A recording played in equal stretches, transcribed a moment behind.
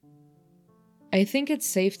I think it's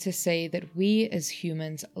safe to say that we as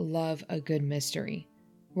humans love a good mystery.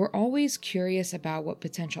 We're always curious about what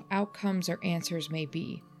potential outcomes or answers may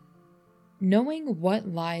be. Knowing what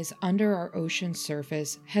lies under our ocean's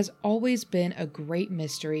surface has always been a great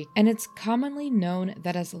mystery, and it's commonly known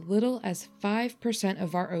that as little as 5%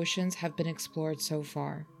 of our oceans have been explored so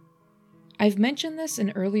far. I've mentioned this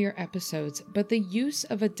in earlier episodes, but the use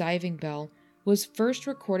of a diving bell was first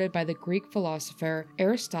recorded by the Greek philosopher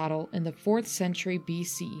Aristotle in the 4th century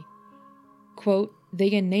BC. Quote,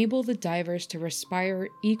 "They enable the divers to respire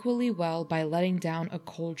equally well by letting down a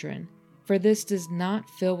cauldron, for this does not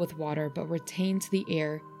fill with water but retains the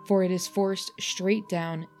air, for it is forced straight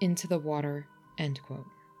down into the water." End quote.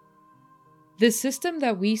 The system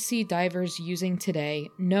that we see divers using today,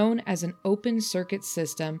 known as an open circuit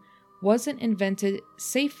system, wasn't invented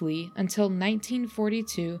safely until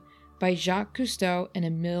 1942 by Jacques Cousteau and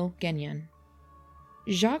Émile Gagnan.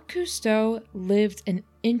 Jacques Cousteau lived an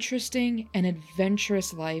interesting and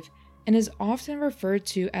adventurous life and is often referred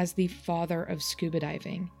to as the father of scuba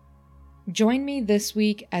diving. Join me this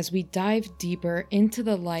week as we dive deeper into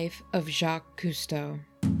the life of Jacques Cousteau.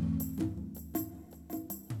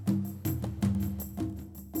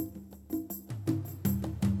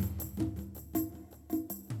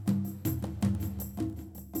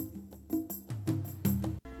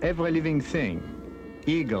 Every living thing,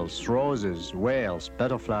 eagles, roses, whales,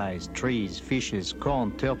 butterflies, trees, fishes,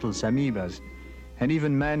 corn, turtles, amoebas, and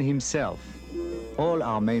even man himself, all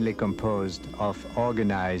are mainly composed of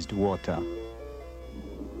organized water.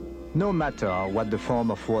 No matter what the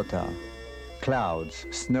form of water, clouds,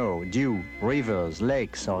 snow, dew, rivers,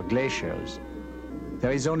 lakes, or glaciers,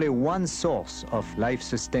 there is only one source of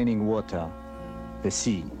life-sustaining water, the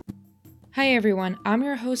sea. Hi everyone, I'm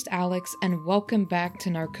your host Alex, and welcome back to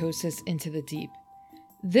Narcosis Into the Deep.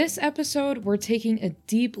 This episode, we're taking a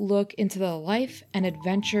deep look into the life and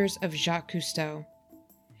adventures of Jacques Cousteau.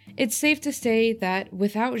 It's safe to say that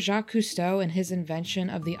without Jacques Cousteau and his invention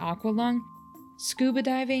of the aqualung, scuba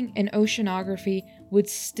diving and oceanography would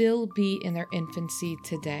still be in their infancy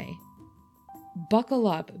today. Buckle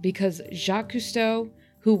up, because Jacques Cousteau,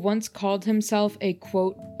 who once called himself a,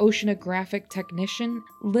 quote, oceanographic technician,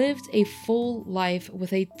 lived a full life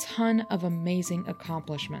with a ton of amazing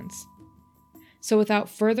accomplishments. So without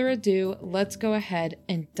further ado, let's go ahead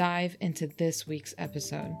and dive into this week's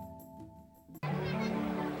episode.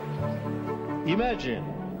 Imagine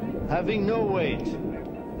having no weight.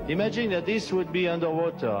 Imagine that this would be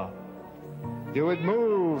underwater. You would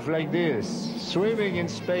move like this, swimming in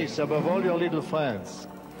space above all your little friends.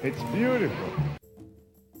 It's beautiful.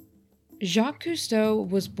 Jacques Cousteau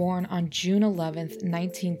was born on June 11,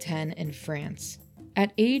 1910 in France.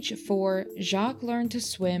 At age 4, Jacques learned to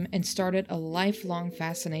swim and started a lifelong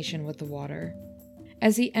fascination with the water.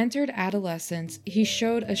 As he entered adolescence, he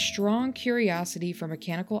showed a strong curiosity for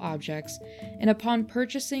mechanical objects, and upon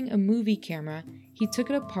purchasing a movie camera, he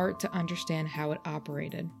took it apart to understand how it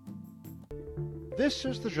operated. This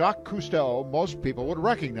is the Jacques Cousteau most people would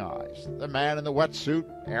recognize, the man in the wetsuit,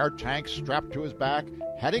 air tank strapped to his back,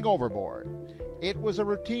 heading overboard. It was a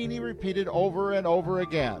routine he repeated over and over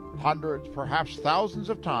again, hundreds, perhaps thousands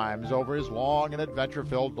of times over his long and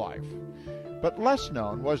adventure-filled life. But less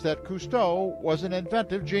known was that Cousteau was an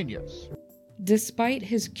inventive genius. Despite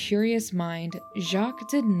his curious mind, Jacques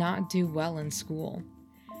did not do well in school.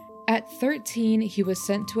 At 13, he was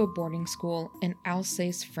sent to a boarding school in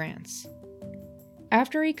Alsace, France.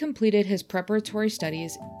 After he completed his preparatory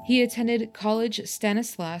studies, he attended College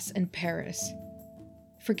Stanislas in Paris.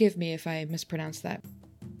 Forgive me if I mispronounced that.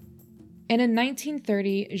 And in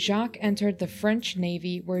 1930, Jacques entered the French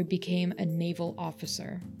Navy, where he became a naval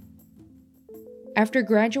officer. After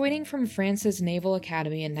graduating from France's Naval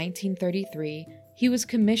Academy in 1933, he was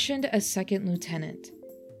commissioned as second lieutenant.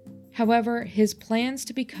 However, his plans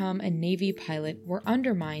to become a Navy pilot were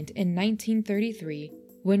undermined in 1933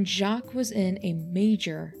 when Jacques was in a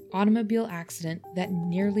major automobile accident that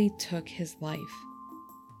nearly took his life.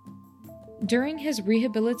 During his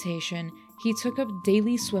rehabilitation, he took up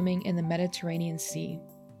daily swimming in the Mediterranean Sea.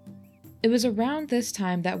 It was around this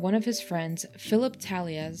time that one of his friends, Philippe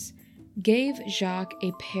Talliez, gave Jacques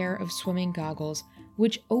a pair of swimming goggles,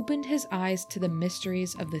 which opened his eyes to the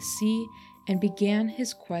mysteries of the sea and began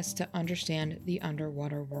his quest to understand the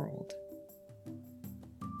underwater world.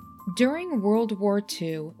 During World War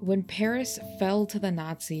II, when Paris fell to the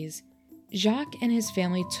Nazis, Jacques and his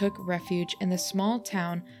family took refuge in the small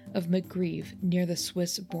town of Magrive near the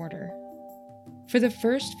Swiss border. For the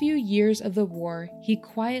first few years of the war, he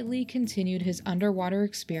quietly continued his underwater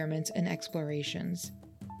experiments and explorations.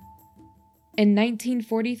 In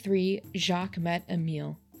 1943, Jacques met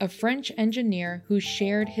Émile, a French engineer who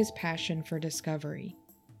shared his passion for discovery.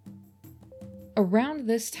 Around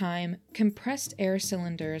this time, compressed air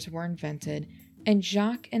cylinders were invented, and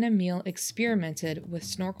Jacques and Emile experimented with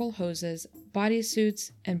snorkel hoses,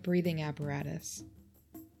 bodysuits, and breathing apparatus.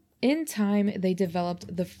 In time, they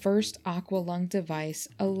developed the first aqua-lung device,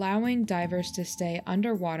 allowing divers to stay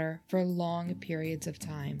underwater for long periods of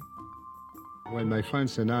time. When my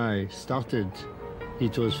friends and I started,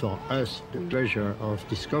 it was for us the pleasure of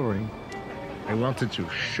discovering. I wanted to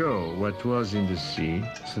show what was in the sea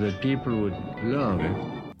so that people would love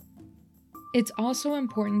it. It's also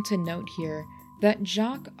important to note here that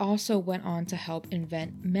Jacques also went on to help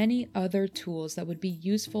invent many other tools that would be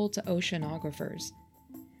useful to oceanographers,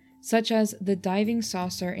 such as the diving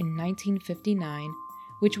saucer in 1959,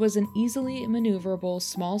 which was an easily maneuverable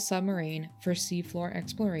small submarine for seafloor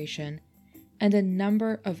exploration, and a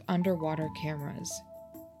number of underwater cameras.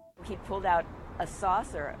 He pulled out a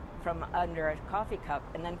saucer from under a coffee cup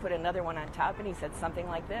and then put another one on top, and he said something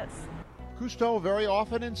like this. Cousteau very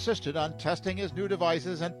often insisted on testing his new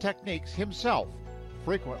devices and techniques himself,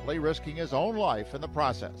 frequently risking his own life in the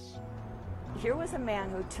process. Here was a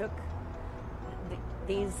man who took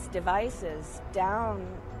these devices down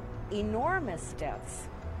enormous depths,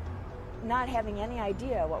 not having any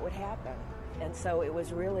idea what would happen. And so it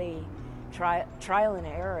was really trial and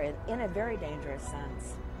error in a very dangerous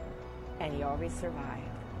sense. And he always survived.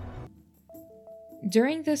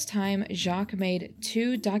 During this time, Jacques made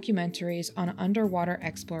 2 documentaries on underwater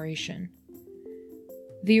exploration.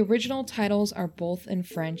 The original titles are both in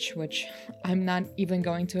French, which I'm not even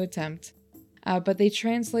going to attempt, but they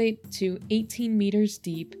translate to 18 Meters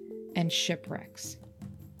Deep and Shipwrecks.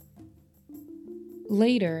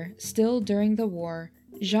 Later, still during the war,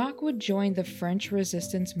 Jacques would join the French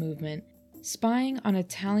resistance movement, spying on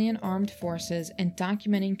Italian armed forces and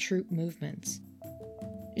documenting troop movements.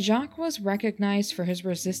 Jacques was recognized for his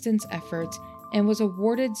resistance efforts and was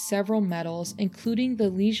awarded several medals, including the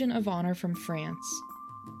Legion of Honor from France.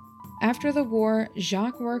 After the war,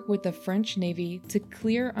 Jacques worked with the French Navy to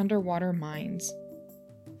clear underwater mines.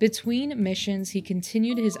 Between missions, he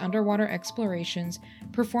continued his underwater explorations,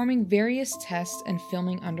 performing various tests and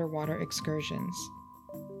filming underwater excursions.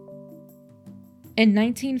 In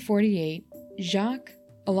 1948, Jacques,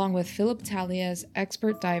 along with Philippe Talliez,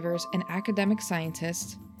 expert divers and academic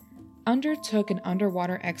scientists, undertook an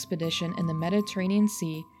underwater expedition in the Mediterranean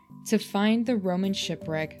Sea to find the Roman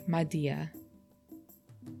shipwreck Mahdia.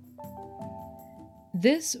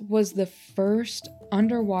 This was the first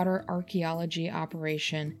underwater archaeology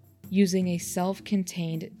operation using a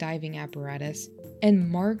self-contained diving apparatus and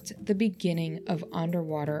marked the beginning of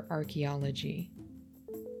underwater archaeology.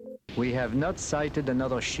 We have not sighted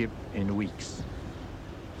another ship in weeks.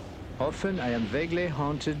 Often I am vaguely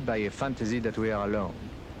haunted by a fantasy that we are alone,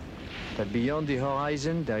 that beyond the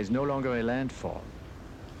horizon there is no longer a landfall.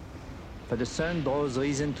 But the sun draws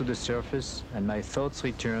reason to the surface, and my thoughts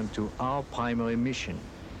return to our primary mission,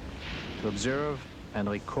 to observe and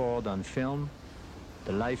record on film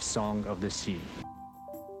the life song of the sea.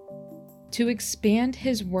 To expand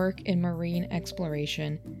his work in marine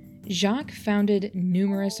exploration, Jacques founded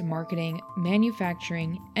numerous marketing,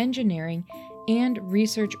 manufacturing, engineering, and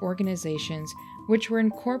research organizations which were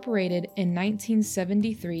incorporated in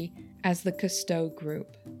 1973 as the Cousteau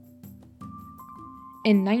Group.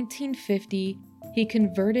 In 1950, he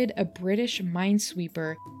converted a British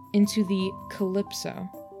minesweeper into the Calypso,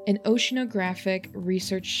 an oceanographic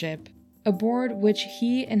research ship, aboard which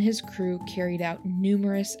he and his crew carried out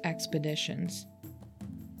numerous expeditions.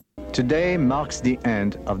 Today marks the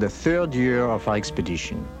end of the 3rd year of our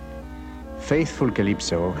expedition. Faithful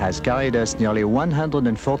Calypso has carried us nearly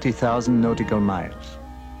 140,000 nautical miles.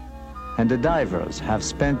 And the divers have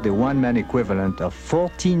spent the one-man equivalent of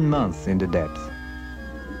 14 months in the depth.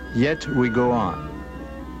 Yet we go on,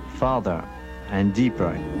 farther and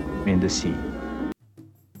deeper in the sea.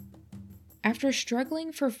 After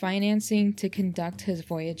struggling for financing to conduct his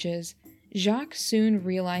voyages, Jacques soon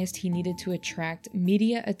realized he needed to attract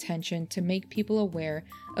media attention to make people aware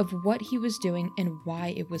of what he was doing and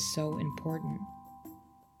why it was so important.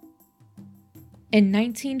 In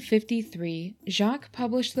 1953, Jacques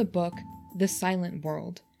published the book The Silent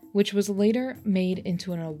World, which was later made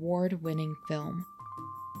into an award-winning film.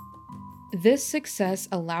 This success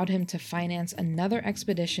allowed him to finance another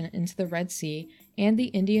expedition into the Red Sea and the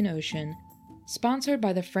Indian Ocean, sponsored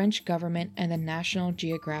by the French government and the National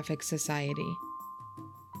Geographic Society.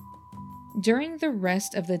 During the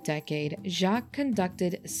rest of the decade, Jacques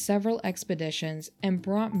conducted several expeditions and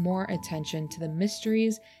brought more attention to the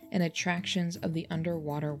mysteries and attractions of the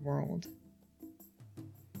underwater world.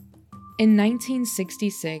 In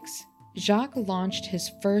 1966, Jacques launched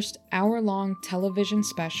his first hour-long television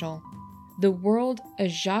special, The World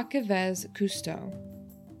of Jacques-Yves Cousteau.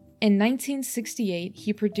 In 1968,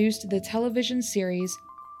 he produced the television series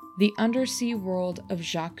The Undersea World of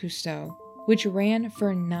Jacques Cousteau, which ran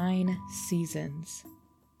for 9 seasons.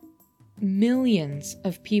 Millions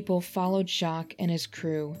of people followed Jacques and his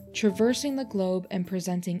crew, traversing the globe and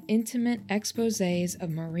presenting intimate exposés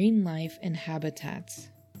of marine life and habitats.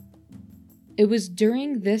 It was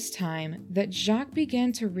during this time that Jacques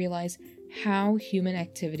began to realize how human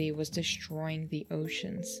activity was destroying the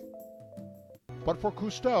oceans. But for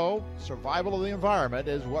Cousteau, survival of the environment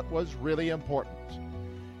is what was really important.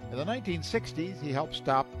 In the 1960s, he helped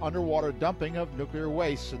stop underwater dumping of nuclear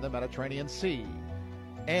wastes in the Mediterranean Sea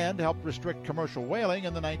and helped restrict commercial whaling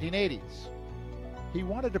in the 1980s. He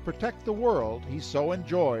wanted to protect the world he so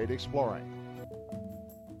enjoyed exploring.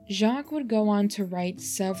 Jacques would go on to write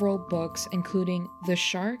several books, including The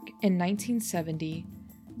Shark in 1970,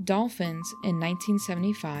 Dolphins in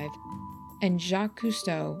 1975, and Jacques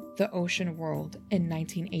Cousteau, The Ocean World in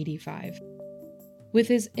 1985. With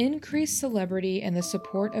his increased celebrity and the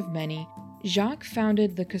support of many, Jacques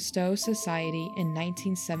founded the Cousteau Society in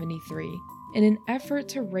 1973 in an effort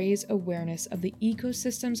to raise awareness of the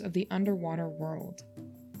ecosystems of the underwater world.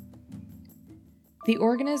 The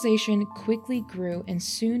organization quickly grew and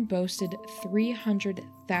soon boasted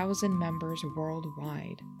 300,000 members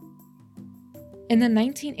worldwide. In the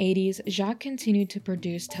 1980s, Jacques continued to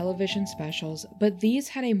produce television specials, but these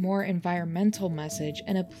had a more environmental message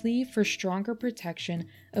and a plea for stronger protection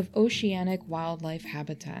of oceanic wildlife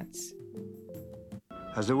habitats.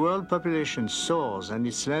 As the world population soars and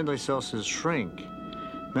its land resources shrink,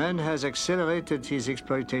 man has accelerated his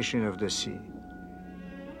exploitation of the sea.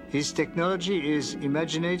 His technology is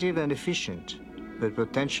imaginative and efficient, but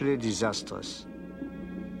potentially disastrous.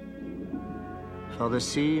 For the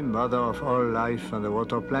sea, mother of all life on the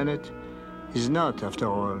water planet, is not, after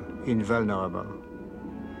all, invulnerable.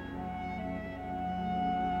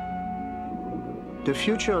 The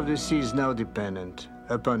future of the sea is now dependent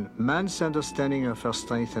upon man's understanding of her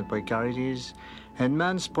strengths and precarities, and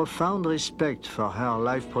man's profound respect for her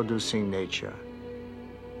life-producing nature.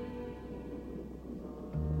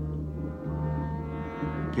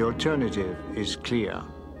 The alternative is clear.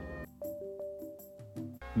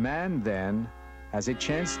 Man, then, as a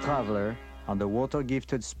chance traveler on the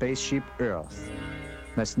water-gifted spaceship Earth,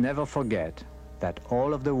 must never forget that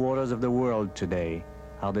all of the waters of the world today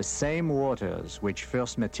are the same waters which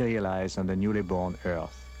first materialized on the newly born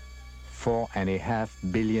Earth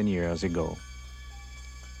 4.5 billion years ago.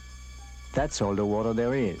 That's all the water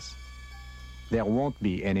there is. There won't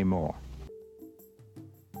be any more.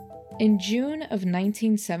 In June of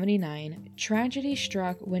 1979, tragedy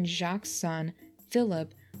struck when Jacques' son,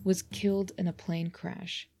 Philip, was killed in a plane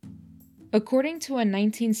crash. According to a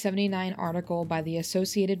 1979 article by the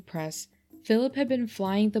Associated Press, Philip had been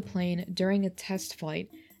flying the plane during a test flight,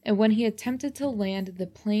 and when he attempted to land, the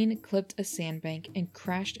plane clipped a sandbank and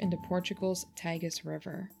crashed into Portugal's Tagus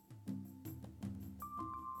River.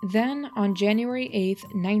 Then, on January 8,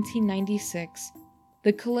 1996,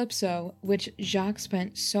 the Calypso, which Jacques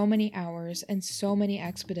spent so many hours and so many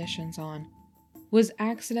expeditions on, was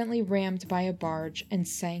accidentally rammed by a barge and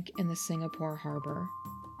sank in the Singapore harbor.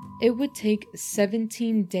 It would take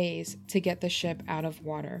 17 days to get the ship out of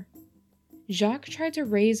water. Jacques tried to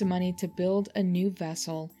raise money to build a new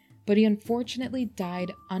vessel, but he unfortunately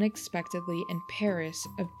died unexpectedly in Paris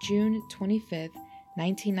of June 25,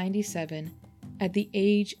 1997, at the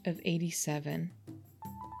age of 87.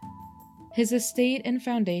 His estate and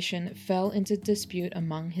foundation fell into dispute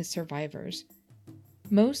among his survivors.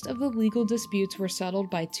 Most of the legal disputes were settled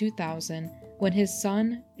by 2000, when his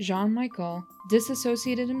son, Jean-Michel,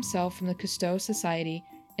 disassociated himself from the Cousteau Society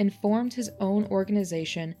and formed his own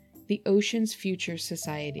organization, the Ocean's Future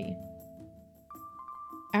Society.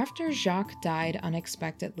 After Jacques died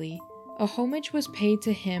unexpectedly, a homage was paid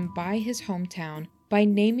to him by his hometown by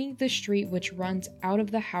naming the street which runs out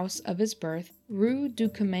of the house of his birth, Rue du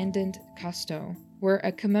Commandant Cousteau, where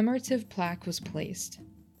a commemorative plaque was placed.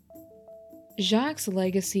 Jacques'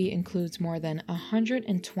 legacy includes more than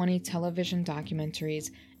 120 television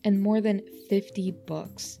documentaries and more than 50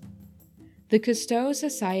 books. The Cousteau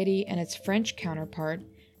Society and its French counterpart,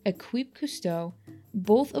 Équipe Cousteau,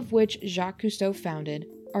 both of which Jacques Cousteau founded,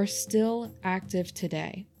 are still active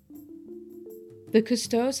today. The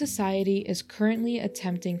Cousteau Society is currently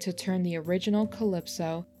attempting to turn the original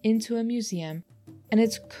Calypso into a museum, and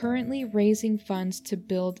it's currently raising funds to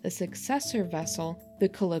build a successor vessel, the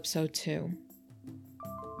Calypso II.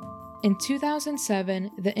 In 2007,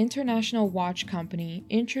 the International Watch Company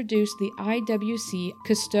introduced the IWC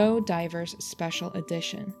Cousteau Divers Special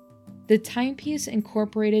Edition. The timepiece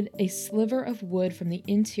incorporated a sliver of wood from the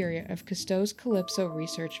interior of Cousteau's Calypso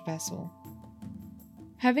research vessel.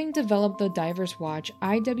 Having developed the diver's watch,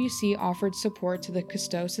 IWC offered support to the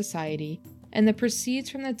Cousteau Society, and the proceeds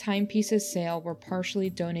from the timepiece's sale were partially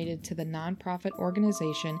donated to the nonprofit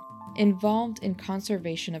organization involved in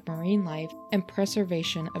conservation of marine life and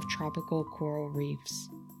preservation of tropical coral reefs.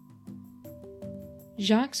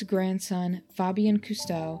 Jacques' grandson, Fabien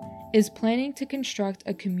Cousteau, is planning to construct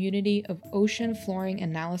a community of ocean flooring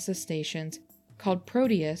analysis stations called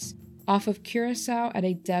Proteus off of Curacao at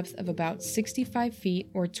a depth of about 65 feet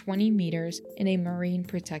or 20 meters in a marine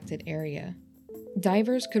protected area.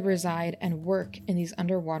 Divers could reside and work in these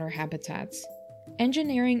underwater habitats.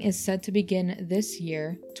 Engineering is set to begin this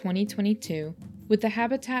year, 2022, with the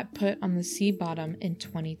habitat put on the sea bottom in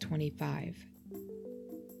 2025.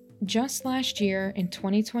 Just last year, in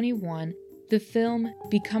 2021, the film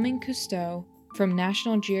Becoming Cousteau from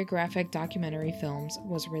National Geographic Documentary Films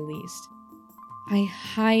was released. I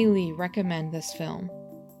highly recommend this film.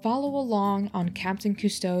 Follow along on Captain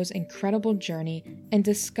Cousteau's incredible journey and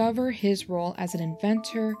discover his role as an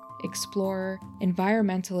inventor, explorer,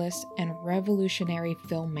 environmentalist, and revolutionary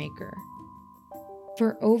filmmaker.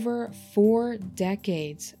 For over 4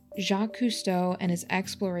 decades, Jacques Cousteau and his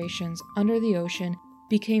explorations under the ocean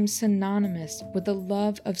became synonymous with the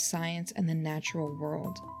love of science and the natural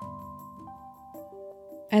world.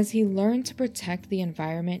 As he learned to protect the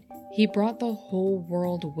environment, he brought the whole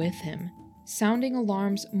world with him, sounding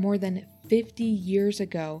alarms more than 50 years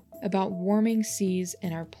ago about warming seas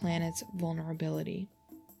and our planet's vulnerability.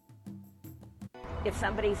 If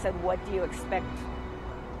somebody said, "What do you expect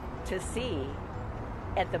to see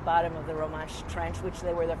at the bottom of the Romanche Trench," which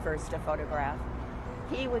they were the first to photograph,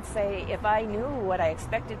 he would say, "If I knew what I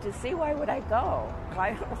expected to see, why would I go?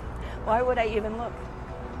 Why would I even look?"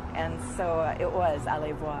 And so it was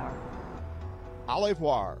allez voir. Allez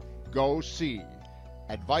voir, go see.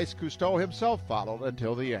 Advice Cousteau himself followed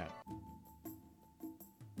until the end.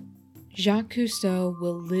 Jacques Cousteau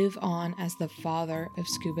will live on as the father of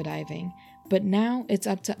scuba diving, but now it's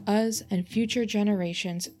up to us and future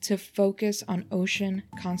generations to focus on ocean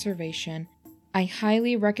conservation. I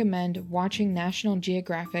highly recommend watching National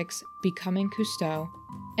Geographic's Becoming Cousteau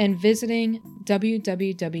and visiting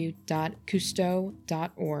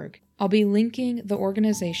www.cousteau.org. I'll be linking the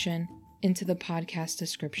organization into the podcast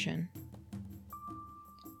description.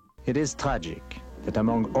 It is tragic that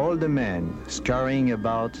among all the men scurrying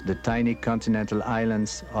about the tiny continental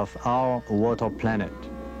islands of our water planet,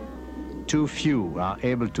 too few are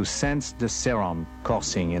able to sense the serum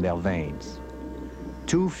coursing in their veins.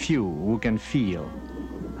 Too few who can feel,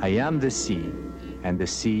 I am the sea, and the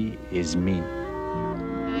sea is me.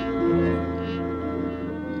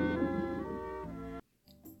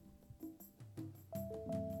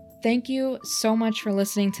 Thank you so much for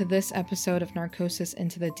listening to this episode of Narcosis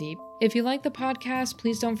Into the Deep. If you like the podcast,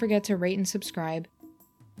 please don't forget to rate and subscribe.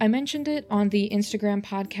 I mentioned it on the Instagram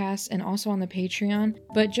podcast and also on the Patreon,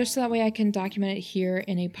 but just so that way I can document it here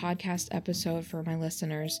in a podcast episode for my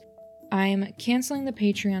listeners. I'm canceling the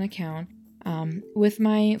Patreon account. With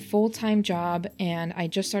my full-time job and I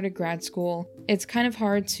just started grad school, it's kind of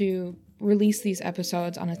hard to release these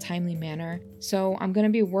episodes on a timely manner. So I'm going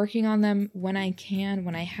to be working on them when I can,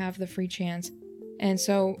 when I have the free chance. And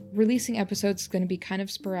so releasing episodes is going to be kind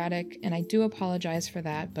of sporadic, and I do apologize for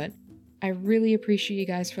that, but I really appreciate you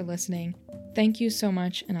guys for listening. Thank you so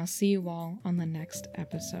much, and I'll see you all on the next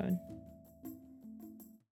episode.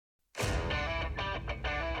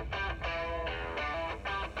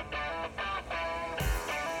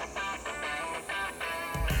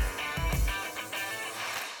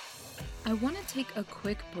 I want to take a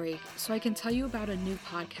quick break so I can tell you about a new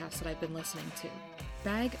podcast that I've been listening to,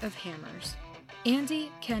 Bag of Hammers. Andy,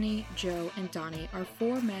 Kenny, Joe, and Donnie are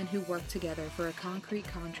 4 men who work together for a concrete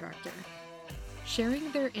contractor. Sharing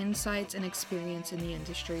their insights and experience in the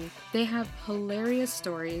industry, they have hilarious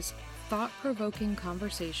stories, thought-provoking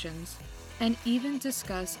conversations, and even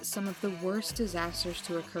discuss some of the worst disasters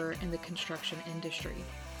to occur in the construction industry.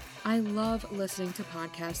 I love listening to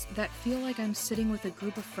podcasts that feel like I'm sitting with a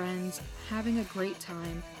group of friends, having a great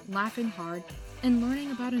time, laughing hard, and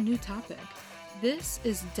learning about a new topic. This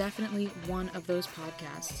is definitely one of those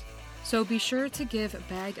podcasts. So be sure to give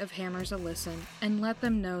Bag of Hammers a listen and let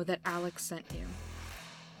them know that Alex sent you.